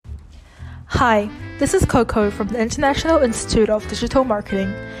Hi, this is Coco from the International Institute of Digital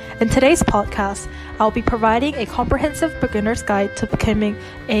Marketing. In today's podcast, I'll be providing a comprehensive beginner's guide to becoming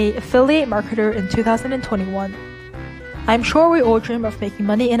an affiliate marketer in 2021. I'm sure we all dream of making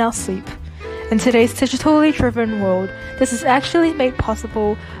money in our sleep. In today's digitally driven world, this is actually made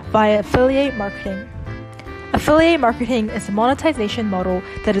possible via affiliate marketing. Affiliate marketing is a monetization model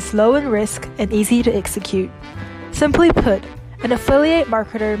that is low in risk and easy to execute. Simply put, an affiliate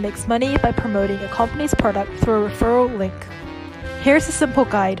marketer makes money by promoting a company's product through a referral link. Here's a simple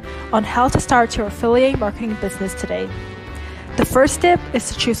guide on how to start your affiliate marketing business today. The first step is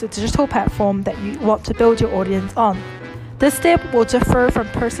to choose a digital platform that you want to build your audience on. This step will differ from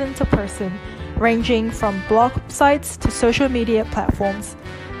person to person, ranging from blog sites to social media platforms.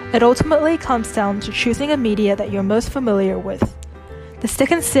 It ultimately comes down to choosing a media that you're most familiar with. The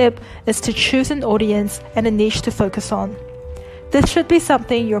second step is to choose an audience and a niche to focus on. This should be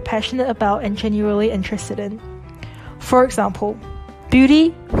something you're passionate about and genuinely interested in. For example,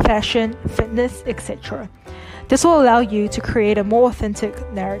 beauty, fashion, fitness, etc. This will allow you to create a more authentic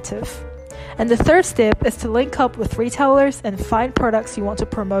narrative. And the third step is to link up with retailers and find products you want to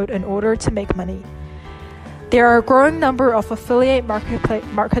promote in order to make money. There are a growing number of affiliate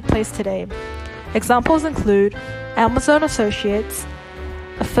marketplaces today. Examples include Amazon Associates,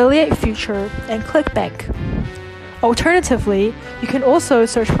 Affiliate Future, and ClickBank. Alternatively, you can also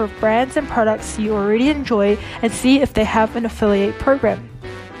search for brands and products you already enjoy and see if they have an affiliate program.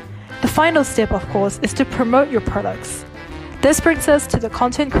 The final step, of course, is to promote your products. This brings us to the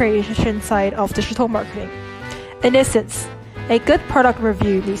content creation side of digital marketing. In essence, a good product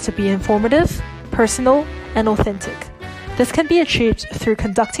review needs to be informative, personal, and authentic. This can be achieved through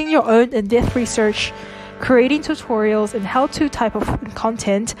conducting your own in-depth research, creating tutorials in how-to type of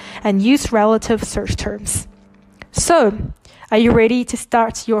content, and use relative search terms. So, are you ready to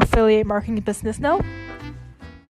start your affiliate marketing business now?